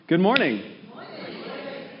Good morning.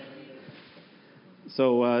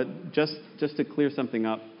 So just to clear something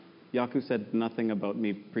up, Yaku said nothing about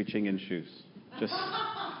me preaching in shoes.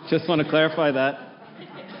 Just want to clarify that.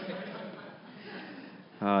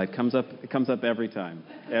 It comes up every time.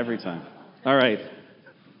 All right.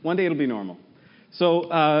 One day it'll be normal. So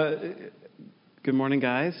good morning,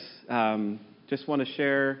 guys. Just want to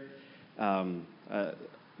share from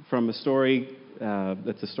a story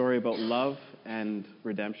that's a story about love and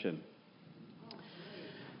redemption.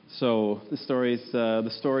 So the story is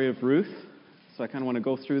the story of Ruth. So I kind of want to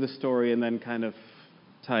go through the story and then kind of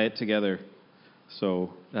tie it together.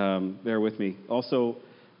 So bear with me. Also,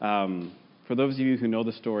 for those of you who know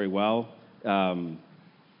the story well, I'm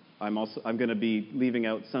going to be leaving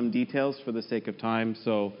out some details for the sake of time.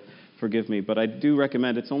 So forgive me, but I do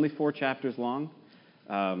recommend. It's only 4 chapters long.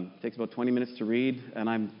 It takes about 20 minutes to read, and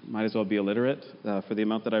I might as well be illiterate for the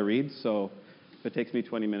amount that I read. So if it takes me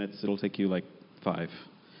 20 minutes, it'll take you like 5.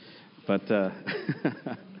 But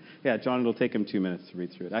yeah, John, it'll take him 2 minutes to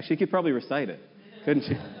read through it. Actually, you could probably recite it, couldn't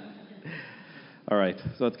you? All right,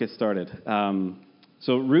 so let's get started.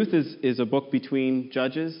 So Ruth is a book between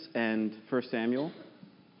Judges and 1 Samuel,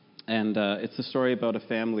 and it's a story about a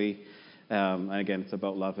family, and again, it's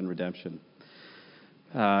about love and redemption.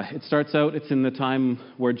 It starts out, it's in the time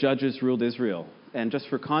where Judges ruled Israel. And just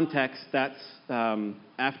for context, that's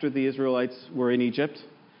after the Israelites were in Egypt.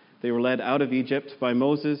 They were led out of Egypt by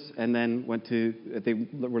Moses, and then they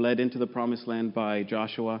were led into the Promised Land by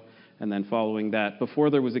Joshua. And then following that, before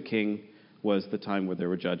there was a king, was the time where there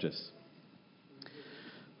were judges.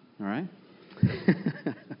 All right?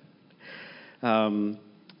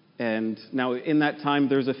 And now in that time,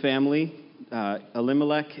 there's a family,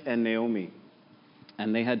 Elimelech and Naomi.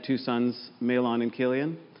 And they had 2 sons, Mahlon and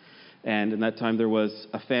Chilion. And in that time, there was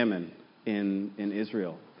a famine in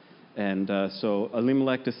Israel. And so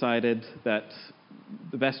Elimelech decided that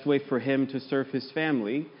the best way for him to serve his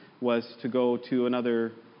family was to go to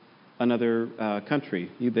another country.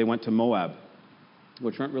 They went to Moab,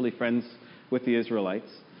 which weren't really friends with the Israelites.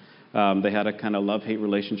 They had a kind of love-hate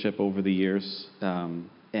relationship over the years. But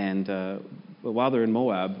while they're in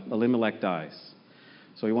Moab, Elimelech dies.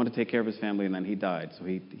 So he wanted to take care of his family, and then he died, so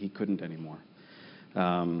he couldn't anymore.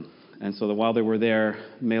 And so while they were there,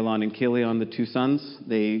 Mahlon and Chilion, the 2 sons,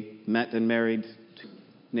 they met and married.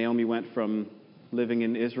 Naomi went from living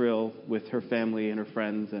in Israel with her family and her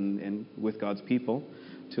friends and with God's people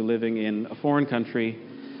to living in a foreign country,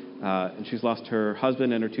 and she's lost her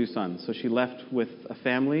husband and her 2 sons. So she left with a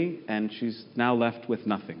family, and she's now left with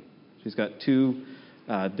nothing. She's got 2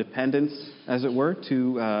 dependents, as it were,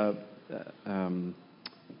 2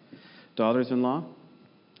 daughters-in-law,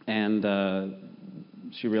 and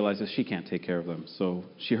she realizes she can't take care of them. So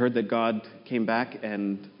she heard that God came back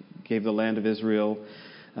and gave the land of Israel,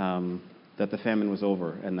 that the famine was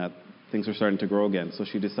over and that things were starting to grow again. So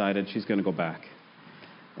she decided she's going to go back.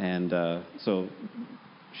 And so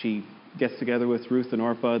she gets together with Ruth and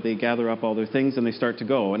Orpah. They gather up all their things and they start to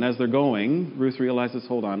go. And as they're going, Ruth realizes,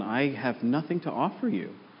 hold on, I have nothing to offer you.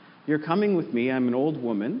 You're coming with me. I'm an old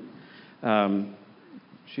woman.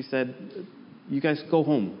 She said, you guys go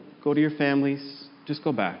home. Go to your families. Just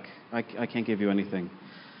go back. I can't give you anything.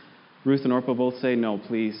 Ruth and Orpah both say, no,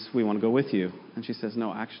 please, we want to go with you. And she says,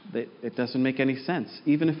 no, actually, it doesn't make any sense.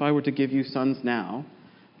 Even if I were to give you sons now,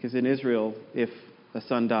 because in Israel, if a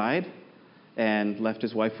son died and left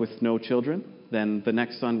his wife with no children, then the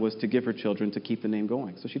next son was to give her children to keep the name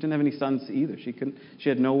going. So she didn't have any sons either. She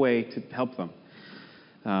had no way to help them.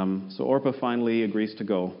 So Orpah finally agrees to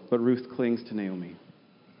go, but Ruth clings to Naomi.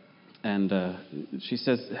 And she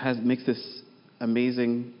makes this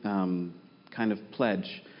amazing kind of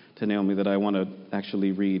pledge to Naomi that I want to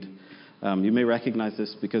actually read. You may recognize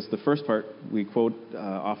this because the first part we quote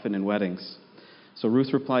often in weddings. So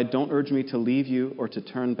Ruth replied, don't urge me to leave you or to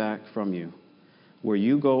turn back from you. Where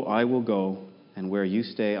you go, I will go, and where you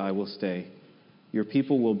stay, I will stay. Your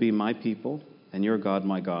people will be my people, and your God,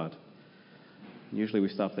 my God. Usually we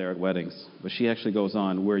stop there at weddings, but she actually goes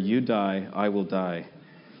on, where you die, I will die.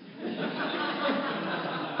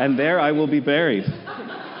 And there I will be buried.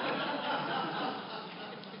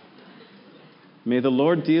 May the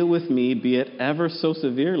Lord deal with me, be it ever so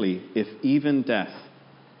severely, if even death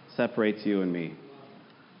separates you and me.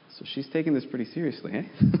 So she's taking this pretty seriously, eh?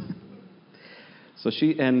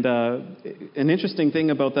 An interesting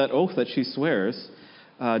thing about that oath that she swears,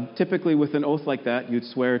 typically with an oath like that, you'd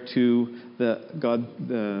swear to the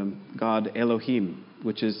God Elohim,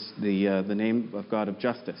 which is the name of God of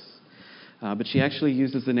justice. But she actually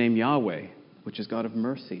uses the name Yahweh, which is God of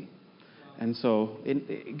mercy. And so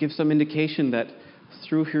it gives some indication that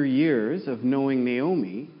through her years of knowing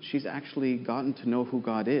Naomi, she's actually gotten to know who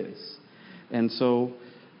God is. And so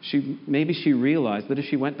maybe she realized that if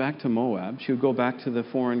she went back to Moab, she would go back to the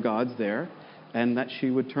foreign gods there, and that she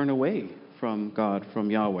would turn away from God, from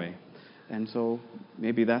Yahweh. And so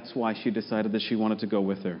maybe that's why she decided that she wanted to go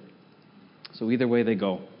with her. So either way they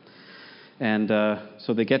go. And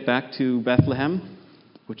so they get back to Bethlehem,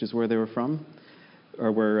 which is where they were from,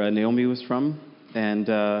 or where Naomi was from. And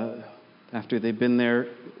after they've been there,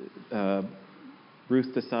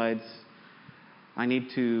 Ruth decides, I need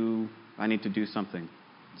to do something.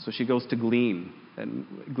 So she goes to glean, and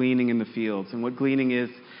gleaning in the fields. And what gleaning is,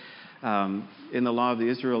 in the law of the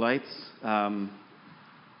Israelites,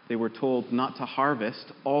 they were told not to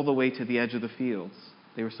harvest all the way to the edge of the fields.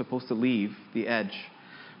 They were supposed to leave the edge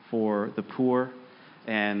for the poor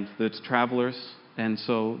and the travelers. And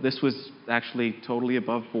so this was actually totally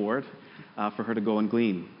above board for her to go and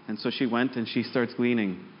glean. And so she went and she starts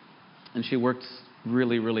gleaning. And she worked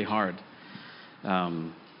really, really hard.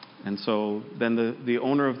 And so then the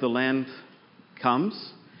owner of the land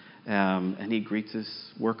comes, and he greets his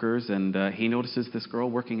workers, and he notices this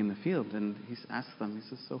girl working in the field. And he asks them, he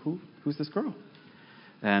says, so who's this girl?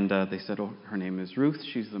 And they said, oh, her name is Ruth.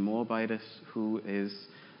 She's the Moabitess who is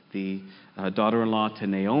the daughter-in-law to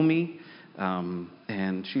Naomi.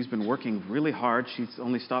 And she's been working really hard. She's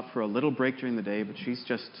only stopped for a little break during the day, but she's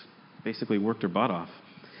just basically worked her butt off.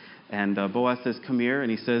 And Boaz says, come here.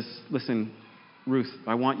 And he says, listen, Ruth,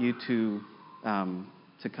 I want you to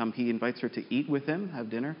come. He invites her to eat with him,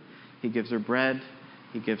 have dinner. He gives her bread.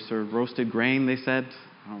 He gives her roasted grain, they said.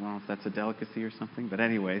 I don't know if that's a delicacy or something. But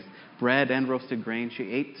anyways, bread and roasted grain. She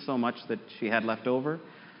ate so much that she had left over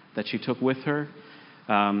that she took with her.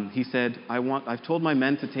 He said, I've told my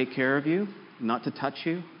men to take care of you, not to touch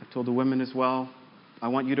you. I've told the women as well. I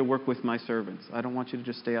want you to work with my servants. I don't want you to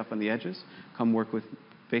just stay up on the edges. Come work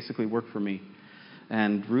for me.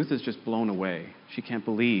 And Ruth is just blown away. She can't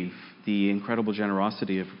believe the incredible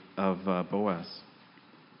generosity of Boaz.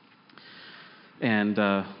 And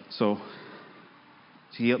so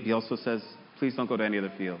he also says, please don't go to any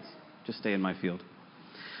other fields. Just stay in my field.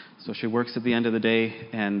 So she works at the end of the day,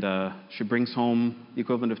 and she brings home the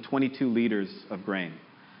equivalent of 22 liters of grain.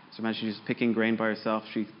 So imagine she's picking grain by herself.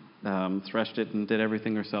 She threshed it and did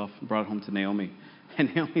everything herself and brought it home to Naomi.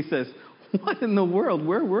 And Naomi says, what in the world?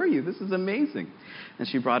 Where were you? This is amazing. And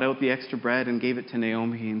she brought out the extra bread and gave it to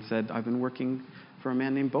Naomi and said, I've been working for a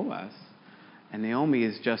man named Boaz. And Naomi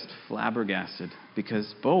is just flabbergasted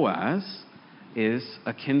because Boaz is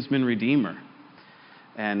a kinsman redeemer.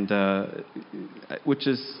 And which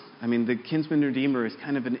is, the kinsman redeemer is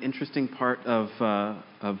kind of an interesting part of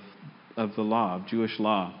the law, of Jewish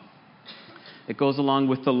law. It goes along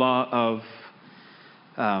with the law of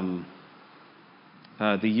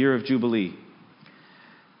the year of Jubilee,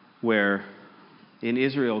 where in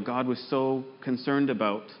Israel, God was so concerned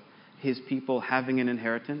about his people having an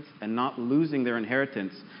inheritance and not losing their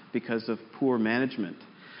inheritance because of poor management,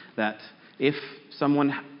 that if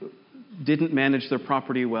someone didn't manage their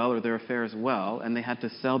property well or their affairs well, and they had to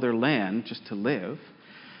sell their land just to live,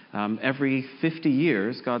 every 50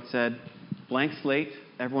 years, God said, blank slate,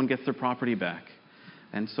 everyone gets their property back.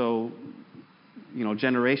 And so,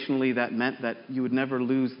 generationally, that meant that you would never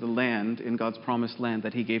lose the land in God's promised land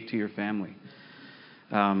that he gave to your family.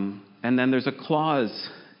 And then there's a clause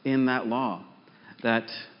in that law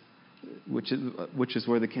which is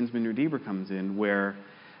where the kinsman redeemer comes in, where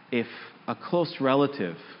if a close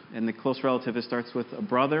relative, and the close relative, it starts with a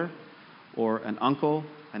brother or an uncle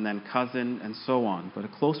and then cousin and so on, but a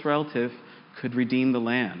close relative could redeem the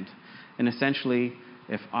land. And essentially,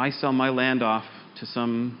 if I sell my land off to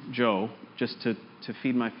some Joe just to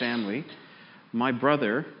feed my family, my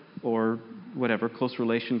brother or whatever close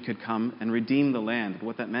relation could come and redeem the land.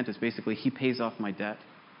 What that meant is basically he pays off my debt.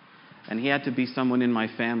 And he had to be someone in my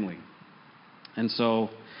family. And so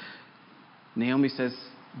Naomi says,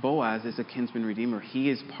 Boaz is a kinsman redeemer. He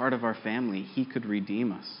is part of our family. He could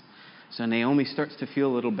redeem us. So Naomi starts to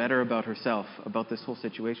feel a little better about herself, about this whole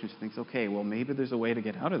situation. She thinks, okay, well, maybe there's a way to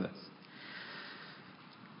get out of this.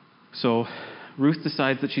 So Ruth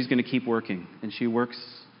decides that she's going to keep working. And she works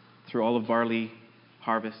through all of barley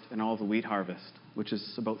harvest and all of the wheat harvest, which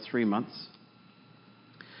is about 3 months.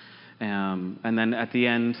 And then at the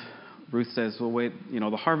end, Ruth says, well, wait,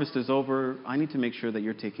 the harvest is over. I need to make sure that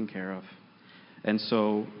you're taken care of. And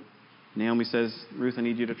so Naomi says, Ruth, I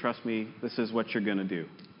need you to trust me. This is what you're going to do.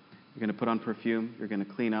 You're going to put on perfume. You're going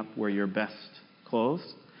to clean up, wear your best clothes.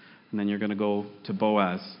 And then you're going to go to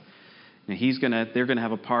Boaz. Now they're going to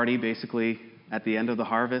have a party basically at the end of the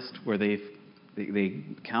harvest where they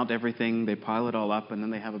count everything, they pile it all up, and then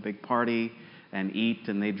they have a big party, and eat,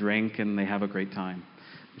 and they drink, and they have a great time.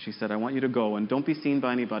 And she said, I want you to go, and don't be seen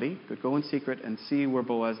by anybody, but go in secret and see where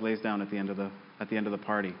Boaz lays down at the end of the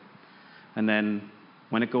party. And then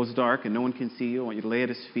when it goes dark and no one can see you, I want you to lay at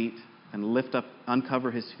his feet and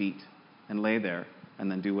uncover his feet and lay there, and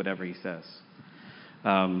then do whatever he says.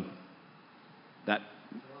 That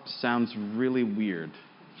sounds really weird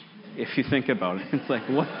if you think about it. It's like,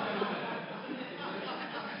 what?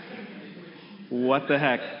 What the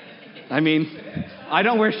heck? I mean, I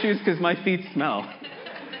don't wear shoes because my feet smell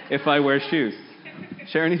if I wear shoes.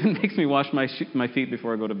 Sharon even makes me wash my feet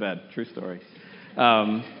before I go to bed. True story.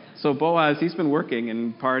 So Boaz, he's been working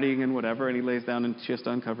and partying and whatever, and he lays down and she has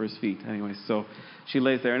to uncover his feet. Anyway, so she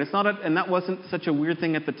lays there. And that wasn't such a weird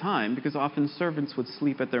thing at the time, because often servants would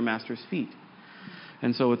sleep at their master's feet.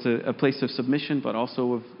 And so it's a place of submission, but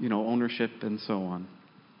also of, ownership and so on.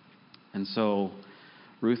 And so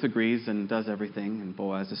Ruth agrees and does everything, and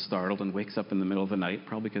Boaz is startled and wakes up in the middle of the night,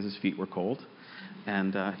 probably because his feet were cold.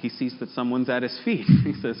 And he sees that someone's at his feet.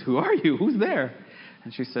 He says, who are you? Who's there?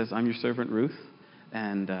 And she says, I'm your servant Ruth.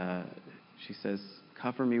 And she says,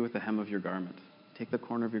 cover me with the hem of your garment. Take the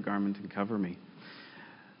corner of your garment and cover me.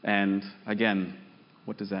 And again,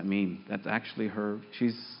 what does that mean? That's actually her.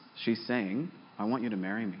 She's saying, I want you to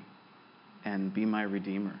marry me and be my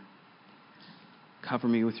redeemer. Cover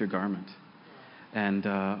me with your garment. And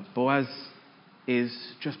Boaz is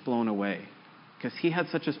just blown away, because he had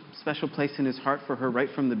such a special place in his heart for her right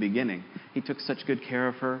from the beginning. He took such good care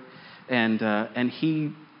of her. And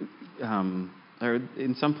he... or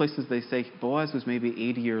in some places they say Boaz was maybe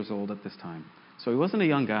 80 years old at this time. So he wasn't a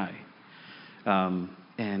young guy.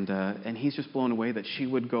 And he's just blown away that she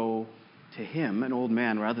would go to him, an old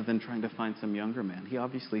man, rather than trying to find some younger man. He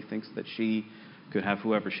obviously thinks that she could have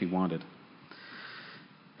whoever she wanted.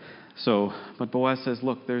 But Boaz says,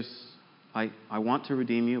 look, I want to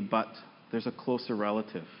redeem you, but there's a closer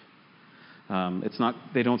relative.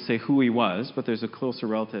 They don't say who he was, but there's a closer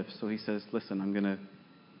relative. So he says, listen,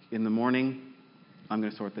 in the morning, I'm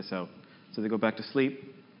going to sort this out. So they go back to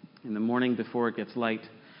sleep. In the morning, before it gets light,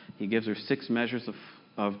 he gives her 6 measures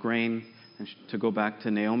of grain to go back to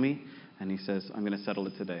Naomi, and he says, I'm going to settle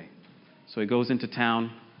it today. So he goes into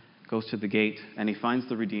town, goes to the gate, and he finds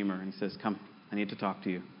the Redeemer, and he says, come, I need to talk to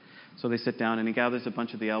you. So they sit down, and he gathers a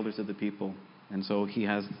bunch of the elders of the people, and so he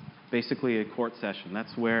has basically a court session.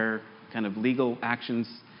 That's where kind of legal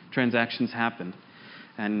transactions happen.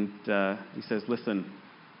 And he says, listen,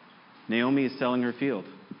 Naomi is selling her field,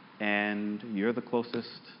 and you're the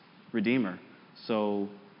closest redeemer. So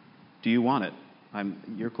do you want it?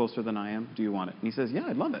 You're closer than I am. Do you want it? And he says, yeah,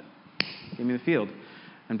 I'd love it. Give me the field.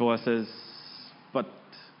 And Boaz says, but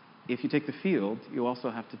if you take the field, you also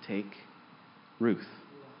have to take Ruth.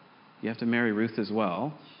 You have to marry Ruth as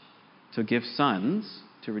well to give sons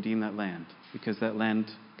to redeem that land. Because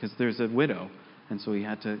there's a widow, and so he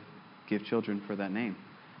had to give children for that name.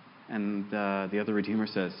 And the other redeemer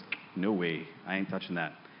says, no way, I ain't touching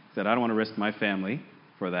that. He said, I don't want to risk my family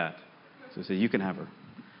for that. So he said, you can have her.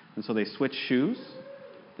 And so they switch shoes.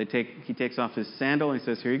 He takes off his sandal and he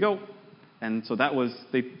says, here you go. And so that was,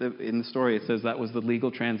 in the story it says that was the legal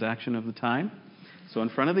transaction of the time. So in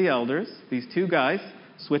front of the elders, these 2 guys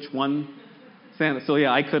switch one sandal. So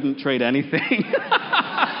yeah, I couldn't trade anything.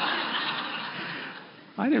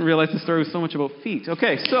 I didn't realize the story was so much about feet.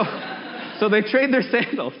 Okay, so they trade their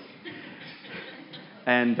sandals.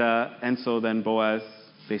 And so then Boaz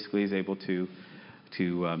basically is able to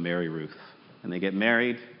marry Ruth. And they get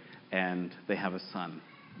married, and they have a son.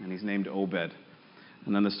 And he's named Obed.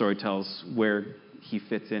 And then the story tells where he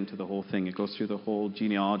fits into the whole thing. It goes through the whole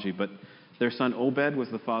genealogy. But their son Obed was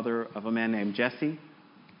the father of a man named Jesse.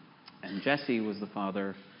 And Jesse was the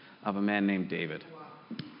father of a man named David.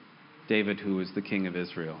 David, who was the king of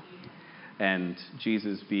Israel. And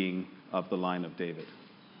Jesus being of the line of David.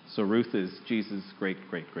 So Ruth is Jesus' great,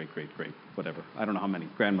 whatever. I don't know how many.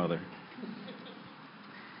 Grandmother.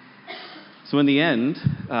 So in the end,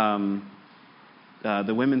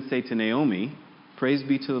 the women say to Naomi, praise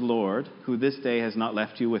be to the Lord, who this day has not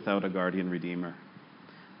left you without a guardian redeemer.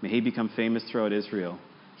 May he become famous throughout Israel.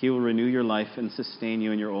 He will renew your life and sustain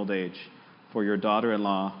you in your old age. For your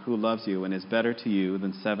daughter-in-law, who loves you and is better to you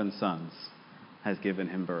than 7 sons, has given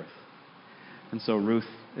him birth. And so Ruth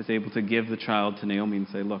is able to give the child to Naomi and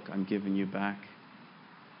say, look, I'm giving you back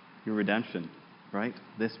your redemption, right?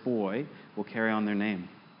 This boy will carry on their name.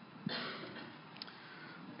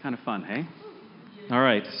 Kind of fun, hey? All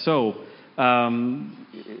right, so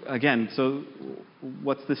again, so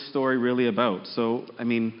what's this story really about? So, I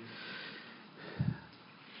mean,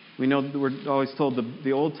 we know that we're always told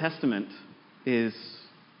the Old Testament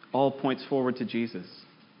all points forward to Jesus.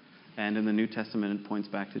 And in the New Testament, it points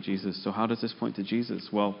back to Jesus. So how does this point to Jesus?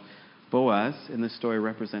 Well, Boaz in this story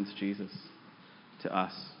represents Jesus to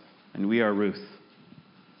us, and we are Ruth.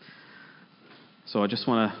 So I just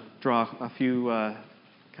want to draw a few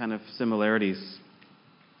kind of similarities,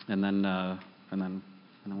 and then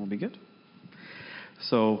we'll be good.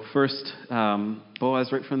 So first,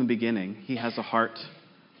 Boaz, right from the beginning, he has a heart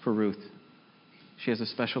for Ruth. She has a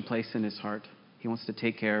special place in his heart. He wants to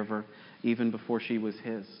take care of her even before she was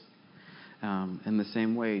his. In the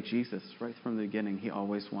same way, Jesus, right from the beginning, he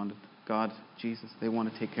always wanted God, Jesus, they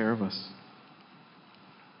want to take care of us.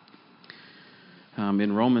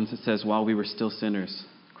 In Romans, it says, while we were still sinners,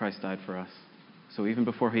 Christ died for us. So even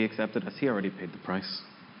before he accepted us, he already paid the price.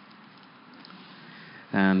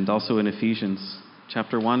 And also in Ephesians,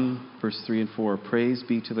 chapter 1, verse 3 and 4, praise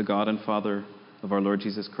be to the God and Father of our Lord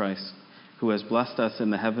Jesus Christ, who has blessed us in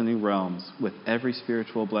the heavenly realms with every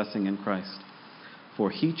spiritual blessing in Christ. For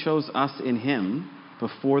he chose us in him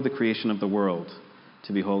before the creation of the world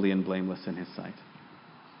to be holy and blameless in his sight.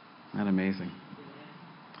 Isn't that amazing?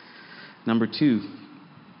 Number 2,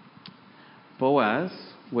 Boaz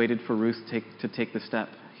waited for Ruth to take the step.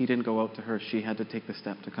 He didn't go out to her. She had to take the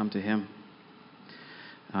step to come to him.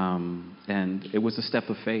 And it was a step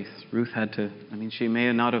of faith. Ruth had to, she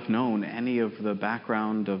may not have known any of the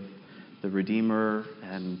background of the Redeemer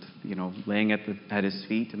and, laying at his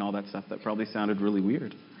feet and all that stuff. That probably sounded really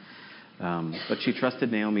weird. But she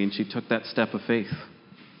trusted Naomi and she took that step of faith.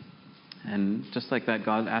 And just like that,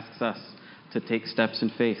 God asks us to take steps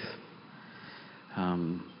in faith.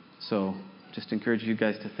 So just encourage you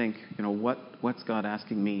guys to think, what's God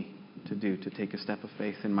asking me to do to take a step of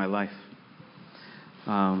faith in my life?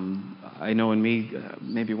 I know in me,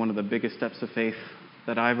 maybe one of the biggest steps of faith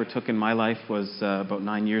that I ever took in my life was about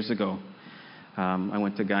 9 years ago. I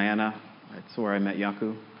went to Guyana. That's where I met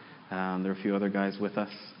Yaku. There were a few other guys with us,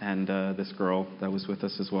 and this girl that was with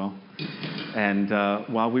us as well. And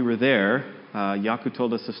while we were there, Yaku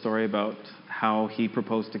told us a story about how he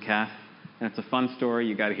proposed to Kath. And it's a fun story.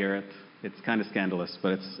 You got to hear it. It's kind of scandalous,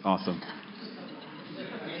 but it's awesome.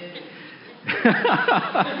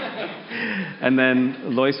 And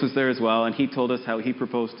then Lois was there as well, and he told us how he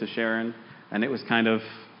proposed to Sharon, and it was kind of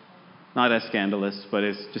not as scandalous, but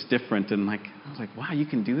it's just different. And I was like, wow, you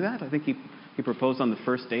can do that? I think he proposed on the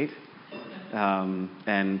first date,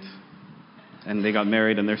 and they got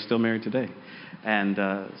married, and they're still married today. And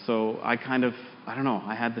so I don't know,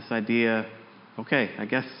 I had this idea, okay, I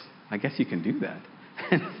guess you can do that.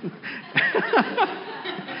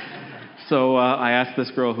 So I asked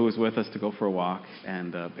this girl who was with us to go for a walk,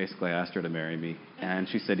 and basically I asked her to marry me, and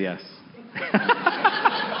she said yes.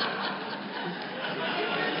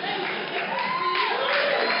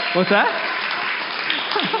 What's that?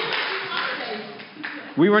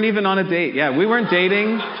 We weren't even on a date. Yeah, we weren't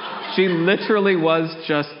dating. She literally was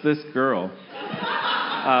just this girl.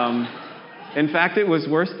 In fact, it was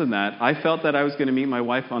worse than that. I felt that I was going to meet my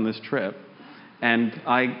wife on this trip, and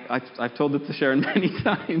I've told it to Sharon many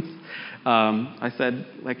times. I said,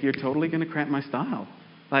 you're totally going to cramp my style.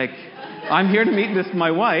 I'm here to meet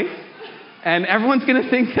my wife, and everyone's going to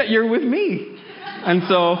think that you're with me. And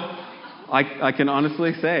so I can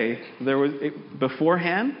honestly say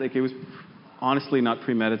beforehand, it was honestly not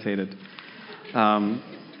premeditated.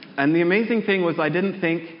 And the amazing thing was I didn't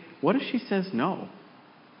think, what if she says no?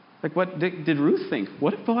 What did Ruth think?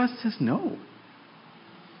 What if Boaz says no?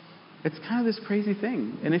 It's kind of this crazy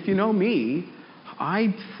thing. And if you know me,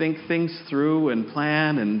 I think things through and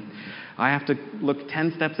plan, and I have to look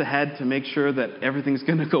 10 steps ahead to make sure that everything's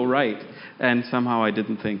going to go right. And somehow I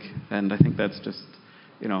didn't think. And I think that's just,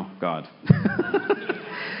 God.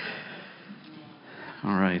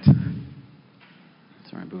 All right.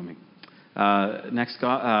 Sorry, I'm booming. Next,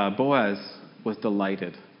 Boaz was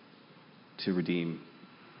delighted to redeem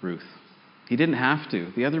Ruth. He didn't have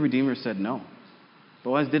to. The other redeemers said no.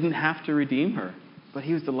 Boaz didn't have to redeem her, but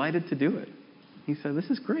he was delighted to do it. He said, this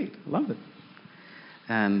is great. I love it.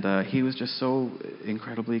 And he was just so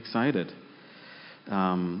incredibly excited.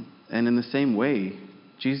 And in the same way,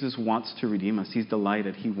 Jesus wants to redeem us. He's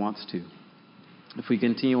delighted. He wants to. If we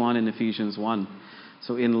continue on in Ephesians 1.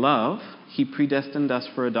 So in love, he predestined us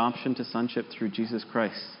for adoption to sonship through Jesus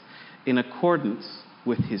Christ, in accordance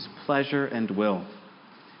with his pleasure and will,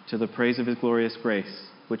 to the praise of his glorious grace,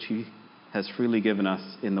 which he has freely given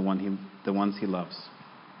us in the ones he loves.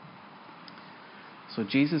 So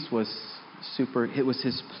Jesus was it was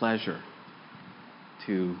his pleasure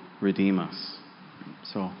to redeem us.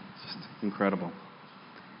 So it's just incredible.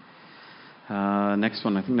 Next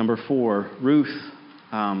one, I think number 4, Ruth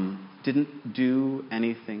didn't do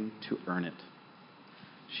anything to earn it.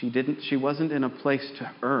 She wasn't in a place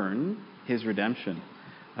to earn his redemption.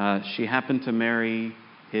 She happened to marry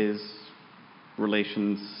his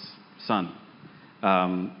relation's son.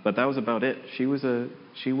 But that was about it. She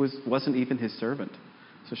wasn't even his servant.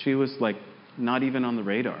 So she was like not even on the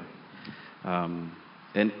radar.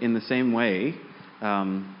 And in the same way,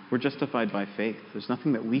 we're justified by faith. There's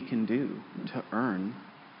nothing that we can do to earn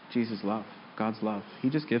Jesus' love, God's love. He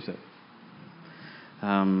just gives it.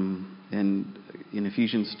 And in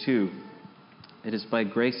Ephesians 2, it is by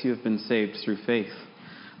grace you have been saved through faith.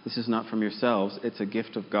 This is not from yourselves. It's a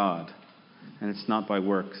gift of God. And it's not by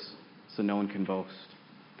works, so no one can boast.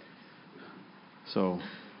 So,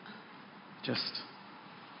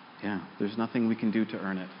 there's nothing we can do to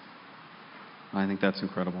earn it. I think that's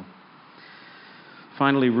incredible.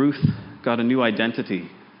 Finally, Ruth got a new identity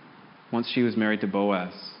once she was married to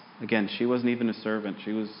Boaz. Again, she wasn't even a servant.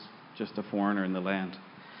 She was just a foreigner in the land.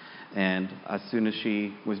 And as soon as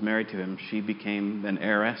she was married to him, she became an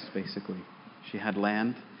heiress, basically. She had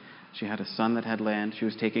land. She had a son that had land. She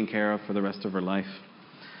was taken care of for the rest of her life.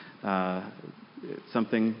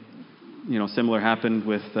 Something, similar happened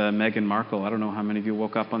with Meghan Markle. I don't know how many of you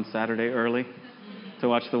woke up on Saturday early to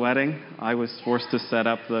watch the wedding. I was forced to set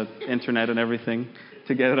up the internet and everything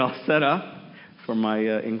to get it all set up for my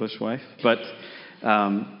English wife. But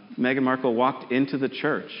Meghan Markle walked into the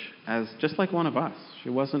church as just like one of us. She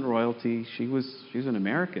wasn't royalty. She was an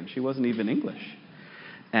American. She wasn't even English.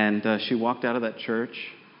 And she walked out of that church,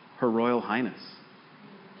 Her Royal Highness.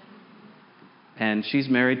 And she's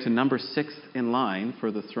married to number 6 in line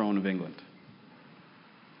for the throne of England.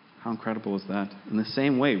 How incredible is that? In the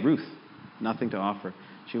same way, Ruth, nothing to offer.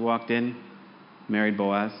 She walked in, married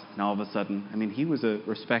Boaz, and all of a sudden, he was a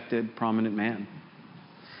respected, prominent man.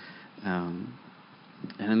 And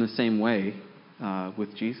in the same way,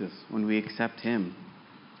 with Jesus, when we accept him,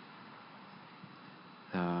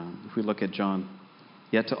 if we look at John,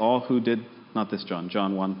 yet to all who did, not this John,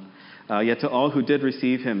 John 1, yet to all who did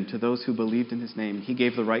receive him, to those who believed in his name, he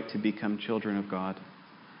gave the right to become children of God.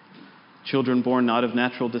 Children born not of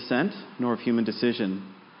natural descent, nor of human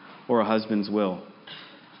decision, or a husband's will,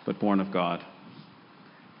 but born of God.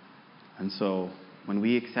 And so, when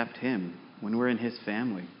we accept him, when we're in his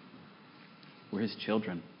family, we're his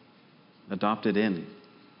children, adopted in.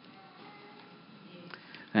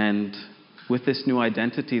 And with this new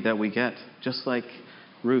identity that we get, just like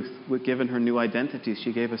Ruth, given her new identity,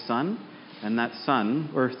 she gave a son, and that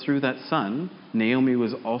son, or through that son, Naomi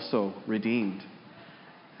was also redeemed.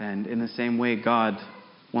 And in the same way, God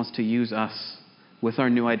wants to use us with our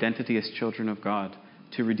new identity as children of God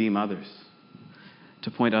to redeem others,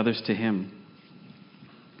 to point others to him.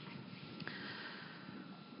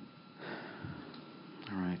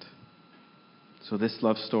 All right. So this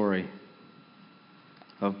love story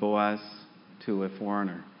of Boaz to a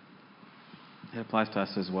foreigner, it applies to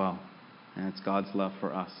us as well. And it's God's love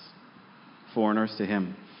for us, foreigners to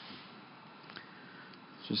him.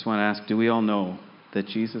 Just want to ask, do we all know that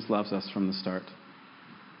Jesus loves us from the start?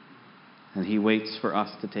 And he waits for us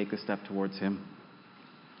to take a step towards him.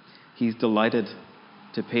 He's delighted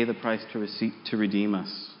to pay the price to redeem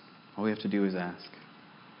us. All we have to do is ask.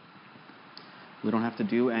 We don't have to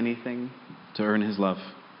do anything to earn his love.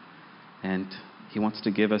 And he wants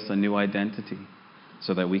to give us a new identity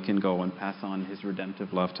so that we can go and pass on his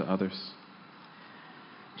redemptive love to others.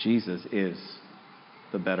 Jesus is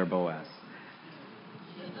the better Boaz.